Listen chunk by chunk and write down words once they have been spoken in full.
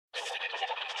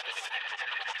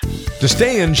To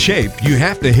stay in shape, you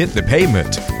have to hit the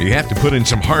pavement. You have to put in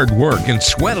some hard work and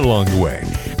sweat along the way.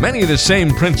 Many of the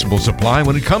same principles apply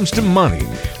when it comes to money.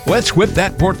 Let's whip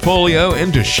that portfolio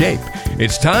into shape.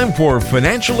 It's time for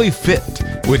Financially Fit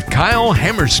with Kyle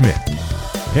Hammersmith.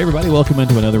 Hey everybody, welcome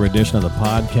into another edition of the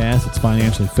podcast. It's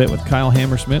Financially Fit with Kyle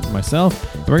Hammersmith and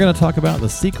myself. And we're going to talk about the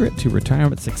secret to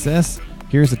retirement success.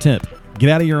 Here's the tip.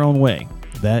 Get out of your own way.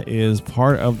 That is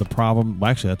part of the problem.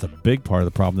 Well, actually, that's a big part of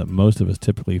the problem that most of us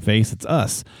typically face. It's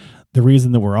us. The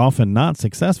reason that we're often not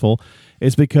successful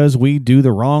is because we do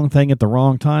the wrong thing at the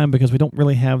wrong time because we don't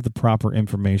really have the proper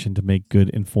information to make good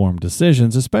informed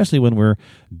decisions, especially when we're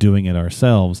doing it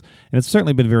ourselves. And it's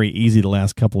certainly been very easy the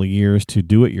last couple of years to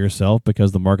do it yourself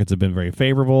because the markets have been very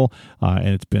favorable. And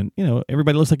it's been,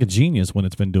 everybody looks like a genius when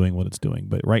it's been doing what it's doing.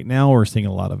 But right now we're seeing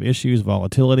a lot of issues,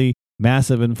 volatility,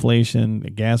 massive inflation,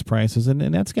 gas prices, and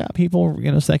that's got people,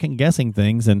 second guessing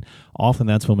things. And often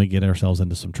that's when we get ourselves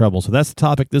into some trouble. So that's the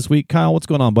topic this week. Kyle, what's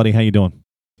going on, buddy? How you doing?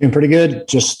 Doing pretty good.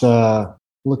 Just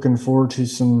looking forward to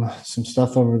some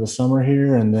stuff over the summer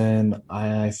here, and then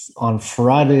on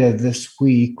Friday of this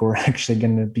week, we're actually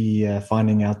going to be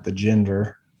finding out the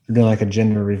gender. We're doing like a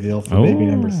gender reveal for baby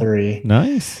number 3.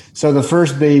 Nice. So the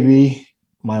first baby,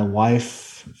 my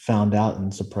wife found out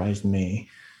and surprised me.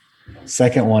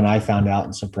 Second one, I found out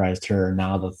and surprised her.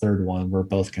 Now the third one, we're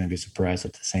both going to be surprised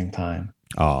at the same time.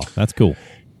 Oh, that's cool.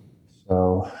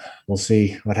 So we'll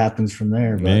see what happens from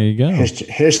there. But there you go.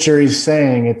 History's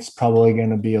saying it's probably going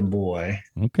to be a boy.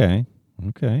 Okay.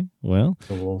 Well,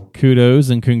 kudos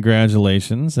and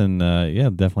congratulations. And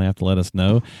definitely have to let us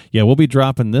know. Yeah, we'll be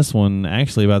dropping this one.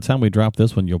 Actually, by the time we drop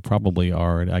this one, you'll probably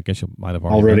I guess you might have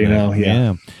already know.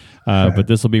 Yeah. But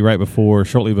this will be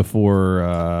shortly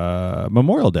before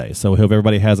Memorial Day. So we hope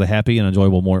everybody has a happy and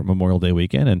enjoyable Memorial Day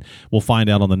weekend. And we'll find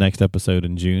out on the next episode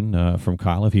in June from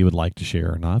Kyle if he would like to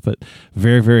share or not. But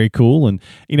very, very cool. And,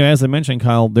 as I mentioned,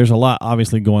 Kyle, there's a lot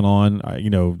obviously going on.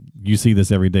 You see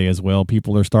this every day as well.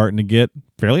 People are starting to get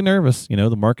fairly nervous.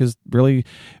 The market is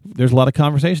there's a lot of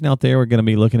conversation out there. We're going to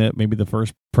be looking at maybe the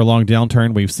first prolonged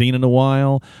downturn we've seen in a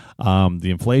while. The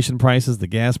inflation prices, the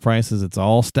gas prices, it's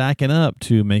all stacking up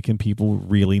to making people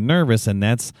really nervous. And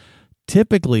that's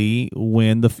typically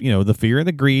when the fear and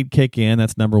the greed kick in.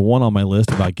 That's number one on my list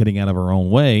about getting out of our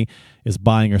own way is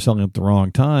buying or selling at the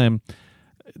wrong time.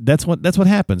 That's what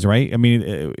happens, right? I mean,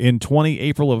 in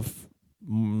April of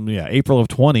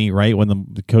 20, right, when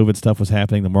the COVID stuff was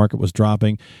happening, the market was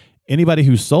dropping. Anybody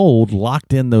who sold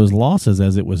locked in those losses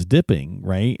as it was dipping,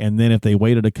 right? And then if they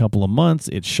waited a couple of months,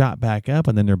 it shot back up,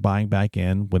 and then they're buying back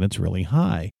in when it's really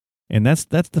high. And that's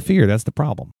the fear. That's the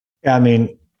problem. Yeah, I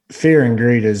mean, fear and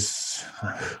greed is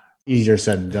easier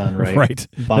said than done, right?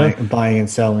 Right. Buying and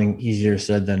selling, easier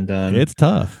said than done. It's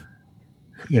tough.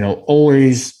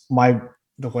 Always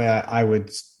the way I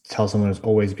would tell someone is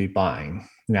always be buying.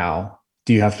 Now,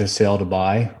 do you have to sell to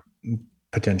buy?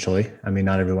 Potentially. I mean,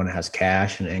 not everyone has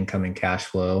cash and incoming cash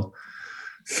flow.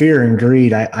 Fear and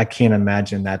greed, I can't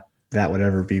imagine that would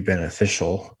ever be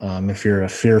beneficial. If you're a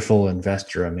fearful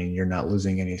investor, I mean, you're not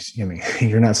losing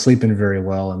you're not sleeping very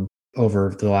well. And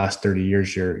over the last 30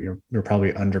 years, you're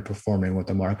probably underperforming what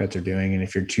the markets are doing. And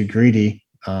if you're too greedy,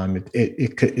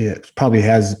 it probably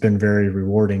has been very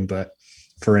rewarding. But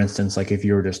for instance, like if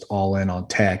you were just all in on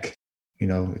tech,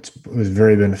 it was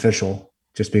very beneficial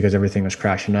just because everything was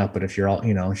crashing up. But if you're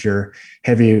if you're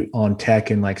heavy on tech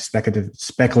and like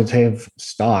speculative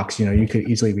stocks, you could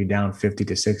easily be down 50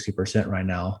 to 60% right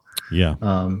now. Yeah.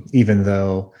 Even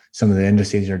though some of the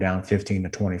indices are down 15 to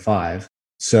 25.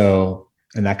 So,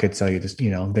 and that could tell you just,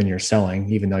 then you're selling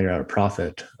even though you're at a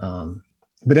profit.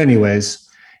 But anyways,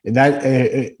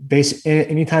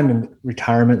 anytime in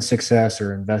retirement success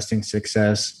or investing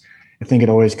success, I think it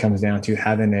always comes down to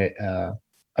having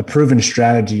a proven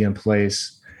strategy in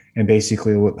place. And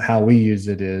basically how we use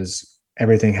it is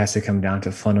everything has to come down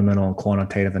to fundamental and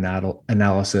quantitative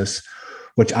analysis,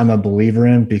 which I'm a believer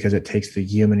in because it takes the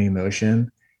human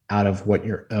emotion out of what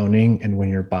you're owning and when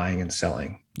you're buying and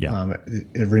selling. Yeah.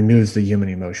 It removes the human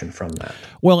emotion from that.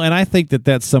 Well, and I think that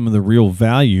that's some of the real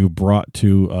value brought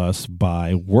to us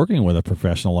by working with a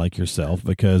professional like yourself,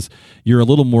 because you're a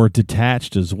little more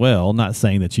detached as well. Not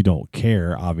saying that you don't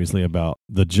care, obviously, about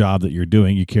the job that you're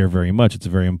doing. You care very much. It's a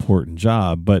very important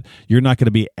job, but you're not going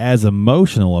to be as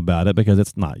emotional about it because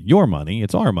it's not your money.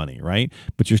 It's our money, right?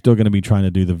 But you're still going to be trying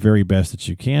to do the very best that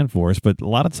you can for us. But a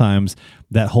lot of times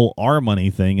that whole our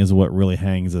money thing is what really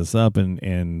hangs us up,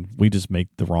 and we just make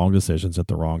the wrong decisions at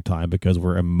the wrong time because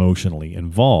we're emotionally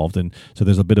involved. And so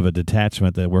there's a bit of a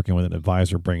detachment that working with an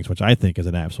advisor brings, which I think is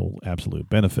an absolute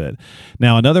benefit.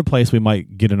 Now, another place we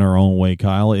might get in our own way,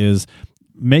 Kyle, is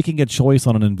making a choice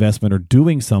on an investment or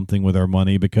doing something with our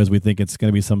money because we think it's going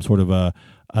to be some sort of a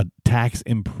tax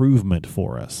improvement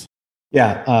for us.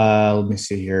 Yeah. Let me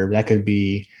see here. That could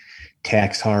be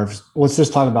tax harvest. Let's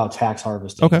just talk about tax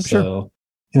harvesting. Okay, so sure.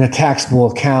 In a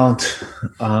taxable account,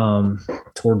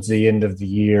 towards the end of the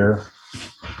year,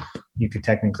 you could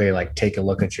technically like take a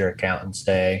look at your account and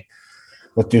say,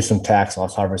 let's do some tax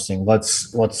loss harvesting.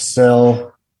 Let's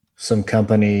sell some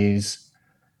companies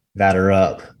that are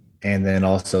up, and then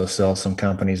also sell some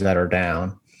companies that are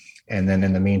down. And then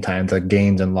in the meantime, the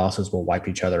gains and losses will wipe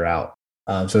each other out.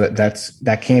 So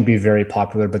that can be very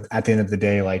popular, but at the end of the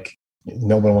day, like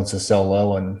nobody wants to sell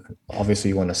low, and obviously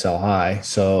you want to sell high.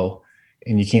 So,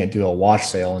 and you can't do a wash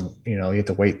sale, and you have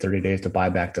to wait 30 days to buy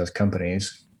back those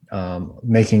companies.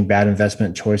 Making bad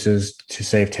investment choices to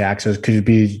save taxes could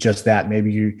be just that.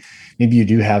 Maybe you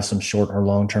do have some short or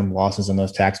long-term losses in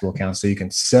those taxable accounts, so you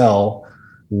can sell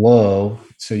low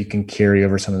so you can carry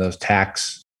over some of those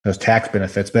tax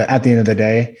benefits. But at the end of the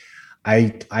day,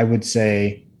 I would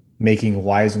say making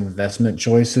wise investment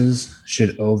choices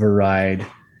should override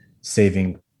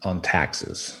saving on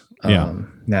taxes. Yeah.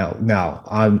 Now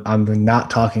I'm not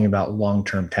talking about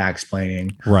long-term tax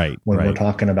planning, right? When right. we're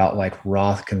talking about like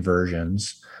Roth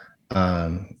conversions,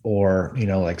 or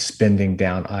like spending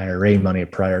down IRA money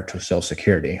prior to Social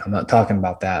Security. I'm not talking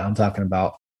about that. I'm talking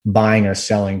about buying or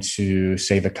selling to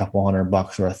save a couple $100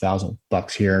 or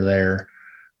 $1,000 here or there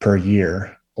per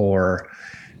year, or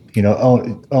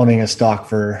owning a stock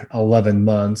for 11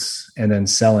 months and then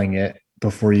selling it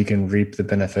before you can reap the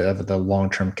benefit of the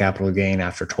long-term capital gain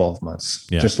after 12 months.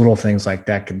 Yeah. Just little things like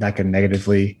that can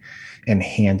negatively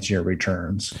enhance your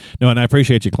returns. No, and I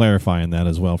appreciate you clarifying that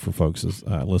as well for folks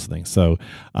listening. So,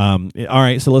 all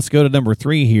right, so let's go to number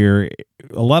 3 here.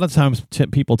 A lot of times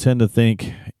people tend to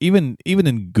think, even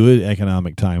in good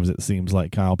economic times, it seems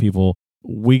like, Kyle,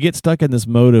 we get stuck in this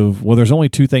mode of, well, there's only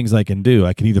 2 things I can do.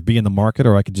 I can either be in the market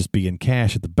or I can just be in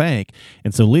cash at the bank.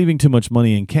 And so leaving too much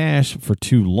money in cash for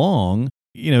too long,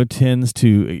 tends to,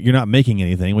 you're not making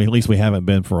anything. At least we haven't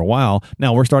been for a while.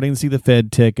 Now we're starting to see the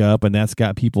Fed tick up, and that's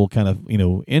got people kind of,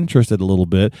 interested a little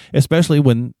bit, especially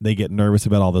when they get nervous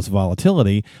about all this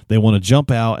volatility. They want to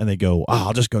jump out and they go,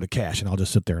 I'll just go to cash and I'll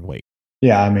just sit there and wait.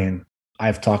 Yeah. I mean,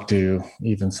 I've talked to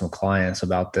even some clients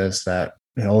about this, that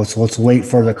let's wait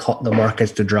for the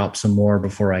markets to drop some more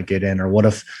before I get in, or what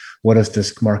if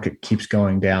this market keeps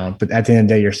going down? But at the end of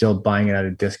the day, you're still buying it at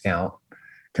a discount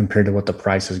compared to what the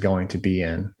price is going to be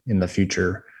in the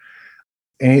future.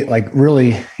 And like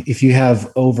really, if you have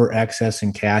over excess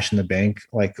in cash in the bank,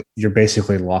 like you're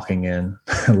basically locking in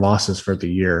losses for the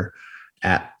year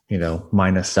at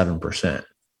minus 7%,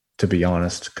 to be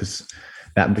honest, because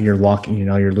that you're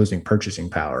losing purchasing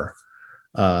power.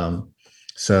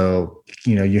 So,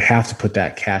 you have to put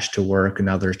that cash to work. And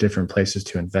now there's different places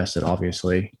to invest it,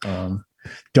 obviously.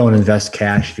 Don't invest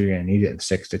cash if you're going to need it in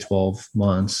 6 to 12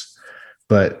 months,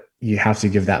 but you have to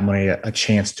give that money a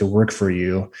chance to work for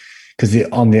you. Because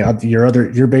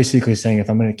you're basically saying, if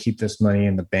I'm going to keep this money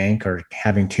in the bank or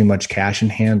having too much cash in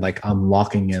hand, like I'm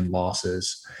locking in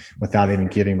losses without even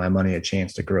giving my money a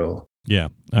chance to grow. Yeah.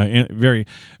 Very,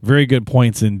 very good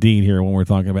points indeed here when we're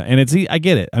talking about, and I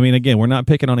get it. I mean, again, we're not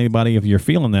picking on anybody if you're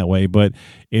feeling that way, but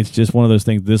it's just one of those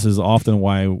things. This is often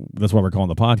that's why we're calling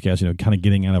the podcast, kind of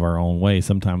getting out of our own way.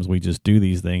 Sometimes we just do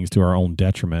these things to our own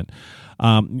detriment.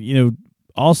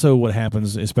 Also, what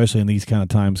happens, especially in these kind of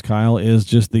times, Kyle, is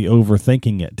just the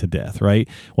overthinking it to death, right?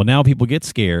 Well, now people get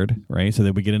scared, right? So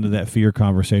that we get into that fear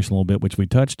conversation a little bit, which we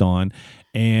touched on,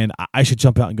 and I should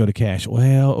jump out and go to cash.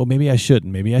 Well, maybe I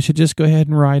shouldn't. Maybe I should just go ahead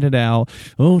and ride it out.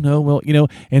 Oh, no, well,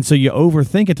 and so you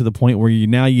overthink it to the point where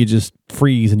you just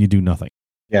freeze and you do nothing.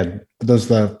 Yeah, those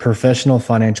the professional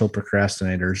financial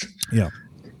procrastinators. Yeah.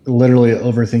 Literally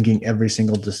overthinking every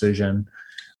single decision.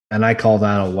 And I call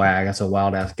that a WAG. That's a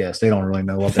wild ass guess. They don't really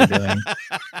know what they're doing.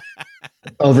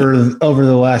 Over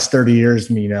the last 30 years,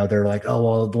 they're like, oh,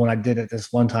 well, when I did it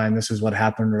this one time, this is what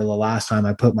happened. Or the last time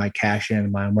I put my cash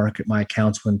in, my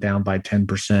accounts went down by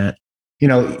 10%.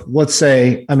 Let's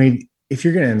say, if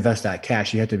you're going to invest that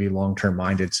cash, you have to be long-term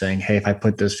minded, saying, hey, if I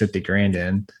put this 50 grand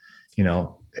in,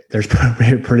 there's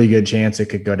a pretty good chance it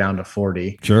could go down to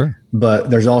 40. Sure. But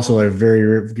there's also a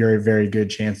very, very, very good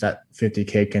chance that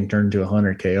 50K can turn to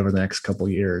 100K over the next couple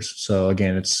of years. So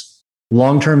again, it's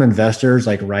long-term investors.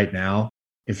 Like right now,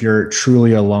 if you're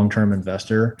truly a long-term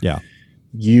investor, yeah,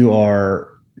 you are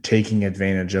taking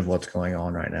advantage of what's going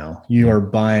on right now. You are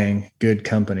buying good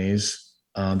companies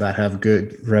that have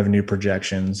good revenue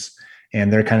projections,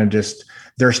 and they're kind of just,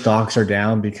 their stocks are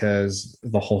down because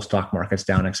the whole stock market's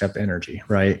down except energy,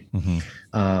 right?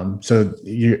 Mm-hmm. So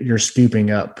you're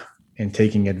scooping up and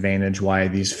taking advantage, why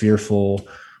these fearful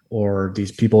or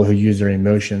these people who use their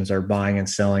emotions are buying and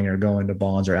selling or going to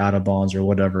bonds or out of bonds or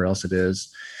whatever else it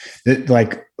is.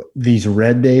 Like these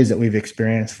red days that we've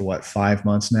experienced for 5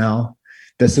 months now,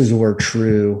 this is where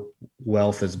true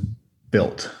wealth is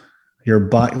built.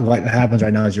 What happens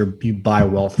right now is you buy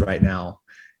wealth right now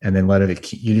and then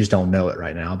you just don't know it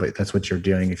right now, but that's what you're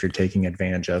doing. If you're taking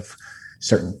advantage of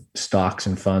certain stocks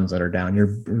and funds that are down,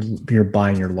 you're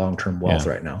buying your long-term wealth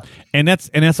right now. And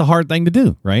that's a hard thing to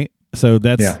do, right? So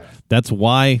that's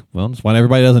why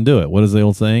everybody doesn't do it. What is the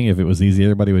old saying? If it was easy,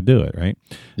 everybody would do it, right?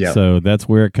 Yeah. So that's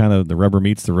where kind of the rubber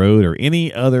meets the road, or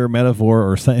any other metaphor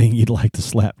or saying you'd like to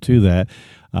slap to that.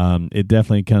 It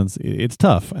definitely comes. It's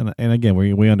tough, and again,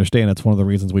 we understand. That's one of the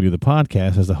reasons we do the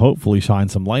podcast, is to hopefully shine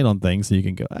some light on things, so you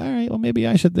can go, all right, well, maybe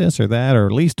I should this or that, or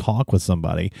at least talk with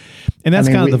somebody. And that's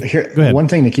go ahead. One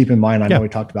thing to keep in mind. I know we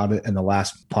talked about it in the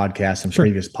last podcast and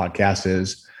previous podcasts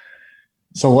is.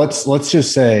 So let's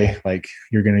just say like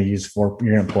you're going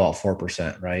to pull out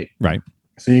 4%, right? Right.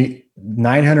 So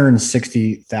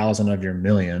 960,000 of your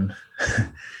million,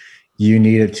 you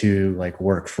need it to like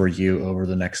work for you over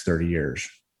the next 30 years.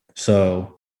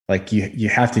 So like you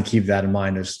have to keep that in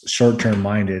mind. As short-term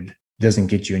minded doesn't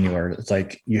get you anywhere. It's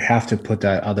like you have to put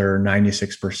that other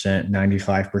 96%,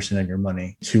 95% of your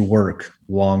money to work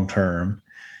long-term,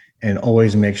 and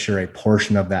always make sure a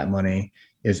portion of that money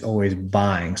is always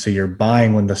buying. So you're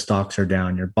buying when the stocks are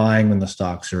down, you're buying when the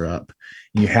stocks are up.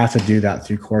 You have to do that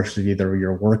through course of either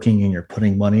you're working and you're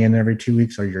putting money in every 2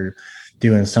 weeks, or you're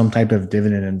doing some type of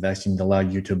dividend investing to allow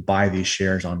you to buy these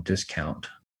shares on discount.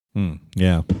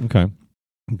 Yeah. Okay.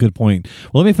 Good point.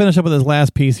 Well, let me finish up with this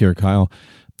last piece here, Kyle.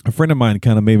 A friend of mine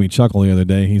kind of made me chuckle the other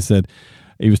day. He said,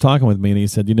 he was talking with me and he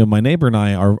said, my neighbor and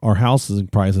I, our houses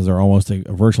prices are almost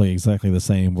virtually exactly the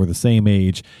same. We're the same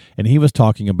age. And he was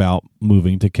talking about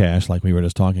moving to cash, like we were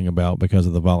just talking about, because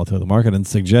of the volatility of the market, and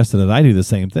suggested that I do the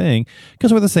same thing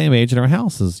because we're the same age and our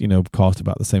houses, cost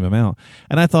about the same amount.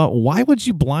 And I thought, why would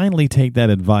you blindly take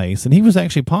that advice? And he was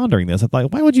actually pondering this. I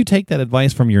thought, why would you take that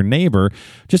advice from your neighbor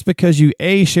just because you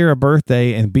A, share a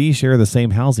birthday, and B, share the same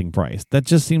housing price? That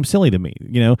just seems silly to me,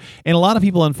 And a lot of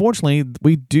people, unfortunately,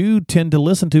 we do tend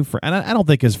to listen to, and I don't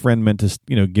think his friend meant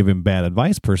to, give him bad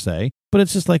advice per se, but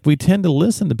it's just like we tend to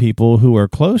listen to people who are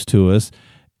close to us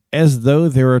as though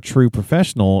they're a true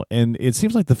professional. And it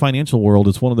seems like the financial world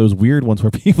is one of those weird ones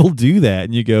where people do that,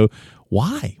 and you go,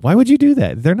 why? Why would you do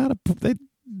that? They're not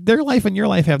their life and your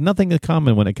life have nothing in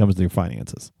common when it comes to your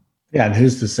finances. Yeah, and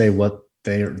who's to say what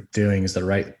they're doing is the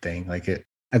right thing? Like at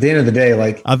the end of the day,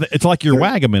 like it's like your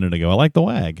WAG a minute ago. I like the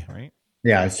WAG, right?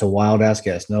 Yeah, it's a wild ass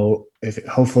guess. No,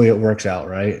 hopefully it works out,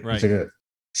 right? Right.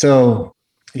 So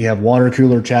you have water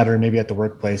cooler chatter, maybe at the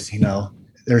workplace.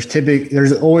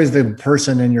 There's always the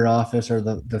person in your office, or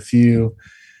the few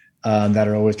that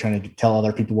are always trying to tell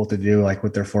other people what to do, like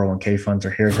with their 401k funds, or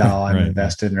here's how I'm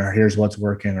invested, or here's what's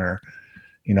working, or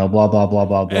blah blah blah blah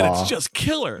blah. And it's just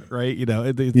killer, right?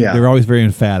 They're always very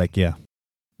emphatic. Yeah.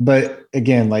 But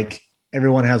again, like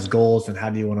everyone has goals, and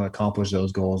how do you want to accomplish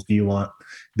those goals? Do you want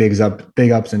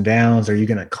big ups and downs? Are you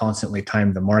going to constantly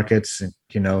time the markets and,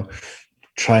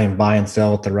 try and buy and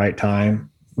sell at the right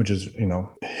time, which is,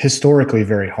 historically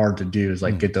very hard to do, is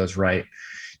like get those right.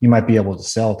 You might be able to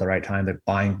sell at the right time, but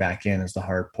buying back in is the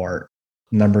hard part.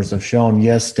 Numbers have shown,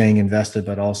 yes, staying invested,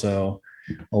 but also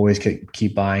always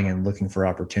keep buying and looking for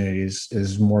opportunities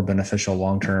is more beneficial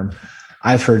long-term.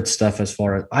 I've heard stuff as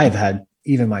far as I've had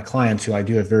even my clients who I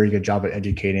do a very good job at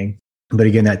educating, but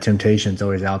again, that temptation is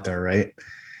always out there, right?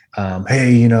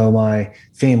 Hey, my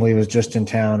family was just in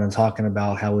town and talking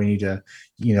about how we need to,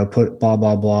 put blah,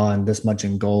 blah, blah, and this much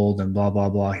in gold and blah, blah,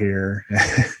 blah here.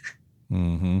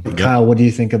 Mm-hmm. Kyle, what do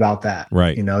you think about that?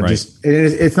 Right. Right.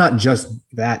 It's not just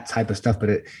that type of stuff,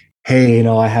 but hey,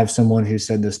 I have someone who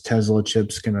said this Tesla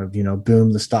chip's going to,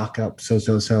 boom the stock up. So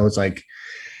it's like,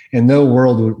 in no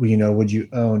world would you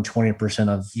own 20%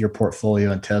 of your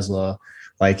portfolio in Tesla.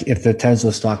 Like if the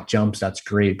Tesla stock jumps, that's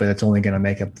great, but it's only going to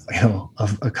make up,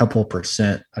 a couple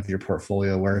percent of your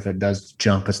portfolio. Where if it does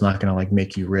jump, it's not going to like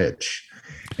make you rich.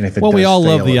 And if it we all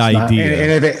love the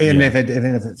idea.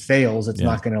 If it fails, it's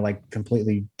not going to like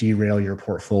completely derail your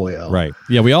portfolio. Right.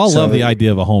 Yeah. We all love the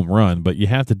idea of a home run, but you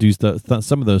have to do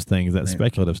some of those things, that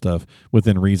speculative stuff,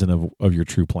 within reason of your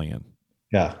true plan.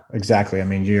 Yeah, exactly. I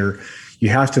mean, you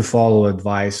have to follow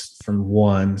advice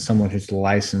from someone who's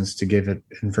licensed to give it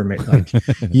information. Like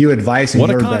you advice in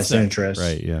your best interest.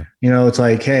 Right. Yeah. It's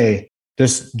like, hey,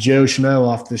 just Joe Schmo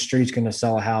off the street's going to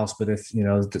sell a house. But if,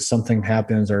 something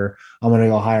happens, or I'm going to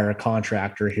go hire a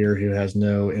contractor here who has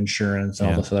no insurance and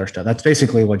all this other stuff, that's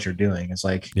basically what you're doing. It's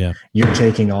like you're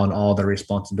taking on all the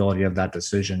responsibility of that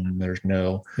decision, and there's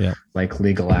no like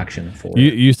legal action for it.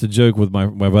 You used to joke with my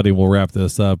buddy, we'll wrap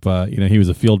this up. He was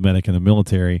a field medic in the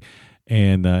military.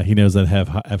 And he knows that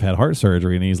I've had heart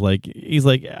surgery, and he's like,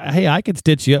 hey, I could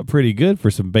stitch you up pretty good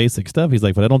for some basic stuff. He's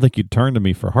like, but I don't think you'd turn to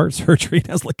me for heart surgery. And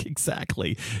I was like,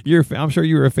 exactly. I'm sure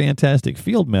you're a fantastic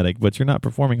field medic, but you're not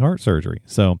performing heart surgery.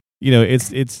 So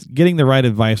it's getting the right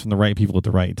advice from the right people at the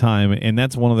right time, and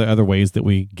that's one of the other ways that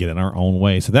we get in our own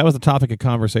way. So that was the topic of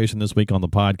conversation this week on the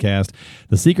podcast.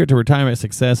 The secret to retirement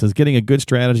success is getting a good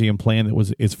strategy and plan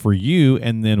that is for you,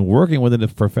 and then working with a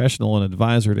professional and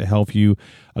advisor to help you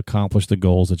accomplish the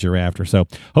goals that you're after. So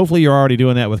hopefully you're already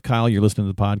doing that with Kyle. You're listening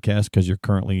to the podcast because you're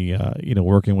currently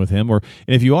working with him, and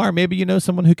if you are, maybe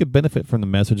someone who could benefit from the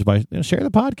message by share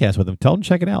the podcast with them. Tell them to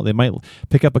check it out. They might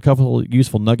pick up a couple of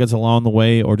useful nuggets along the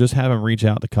way, or just have them reach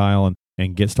out to Kyle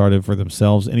and get started for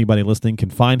themselves. Anybody listening can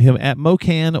find him at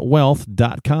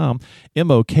mocanwealth.com,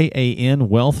 MOKAN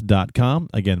wealth.com.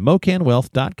 Again,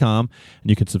 mocanwealth.com. And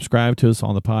you can subscribe to us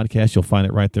on the podcast. You'll find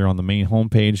it right there on the main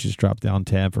homepage. Just drop down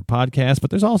tab for podcast. But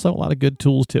there's also a lot of good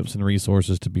tools, tips, and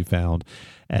resources to be found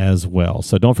as well.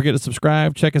 So don't forget to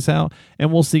subscribe, check us out,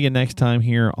 and we'll see you next time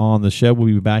here on the show.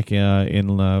 We'll be back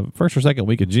in first or second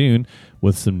week of June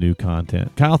with some new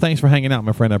content. Kyle, thanks for hanging out,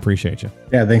 my friend. I appreciate you.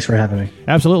 Yeah, thanks for having me.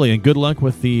 Absolutely, and good luck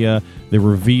with the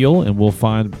reveal, and we'll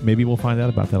find out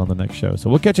about that on the next show. So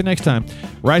we'll catch you next time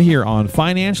right here on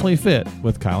Financially Fit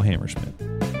with Kyle Hammerschmidt.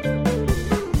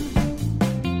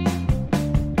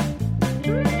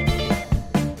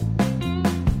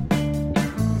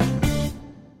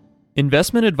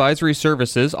 Investment advisory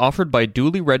services offered by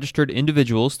duly registered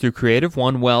individuals through Creative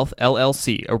One Wealth,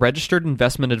 LLC, a registered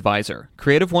investment advisor.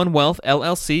 Creative One Wealth,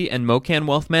 LLC, and Mocan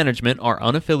Wealth Management are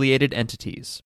unaffiliated entities.